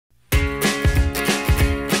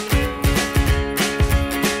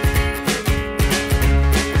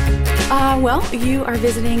Well, you are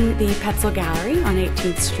visiting the Petzl Gallery on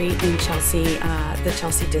 18th Street in Chelsea, the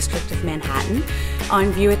Chelsea district of Manhattan.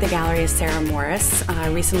 On view at the gallery is Sarah Morris'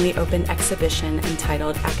 recently opened exhibition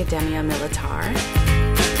entitled Academia Militare.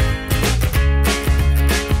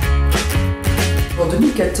 En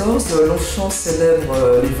 2014, Longchamp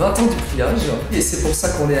célèbre les 20 ans du Pliage et c'est pour ça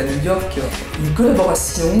qu'on est à New York. Une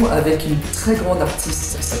collaboration avec une très grande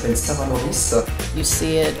artiste qui s'appelle Sarah Morris. You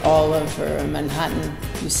see it all over Manhattan.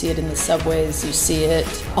 You see it in the subways, you see it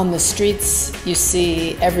on the streets, you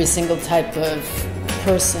see every single type of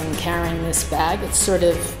person carrying this bag. It's sort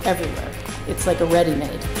of everywhere. It's like a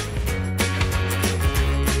ready-made.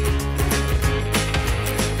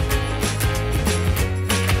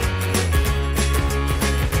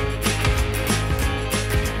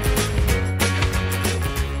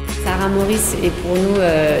 Sarah Morris est pour nous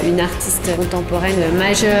une artiste contemporaine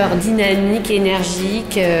majeure, dynamique,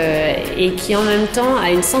 énergique et qui en même temps a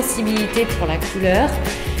une sensibilité pour la couleur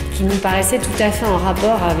qui nous paraissait tout à fait en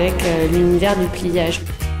rapport avec l'univers du pliage.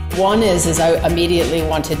 One is I immediately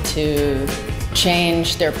wanted to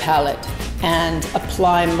change their palette and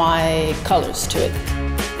apply my colors to it.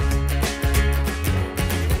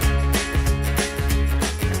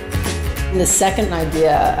 The second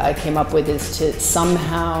idea I came up with is to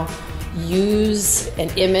somehow use an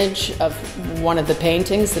image of one of the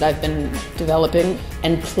paintings that I've been developing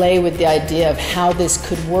and play with the idea of how this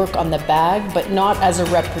could work on the bag, but not as a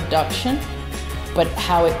reproduction, but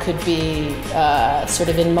how it could be sort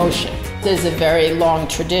of in motion. There's a very long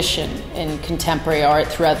tradition in contemporary art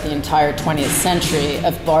throughout the entire 20th century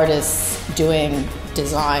of artists doing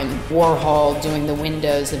design. Warhol doing the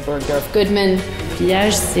windows of Bergdorf Goodman. Le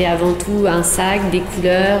pliage, c'est avant tout un sac, des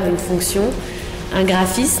couleurs, une fonction, un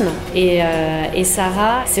graphisme. Et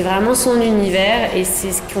Sarah, c'est vraiment son univers et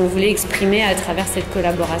c'est ce qu'on voulait exprimer à travers cette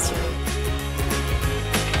collaboration.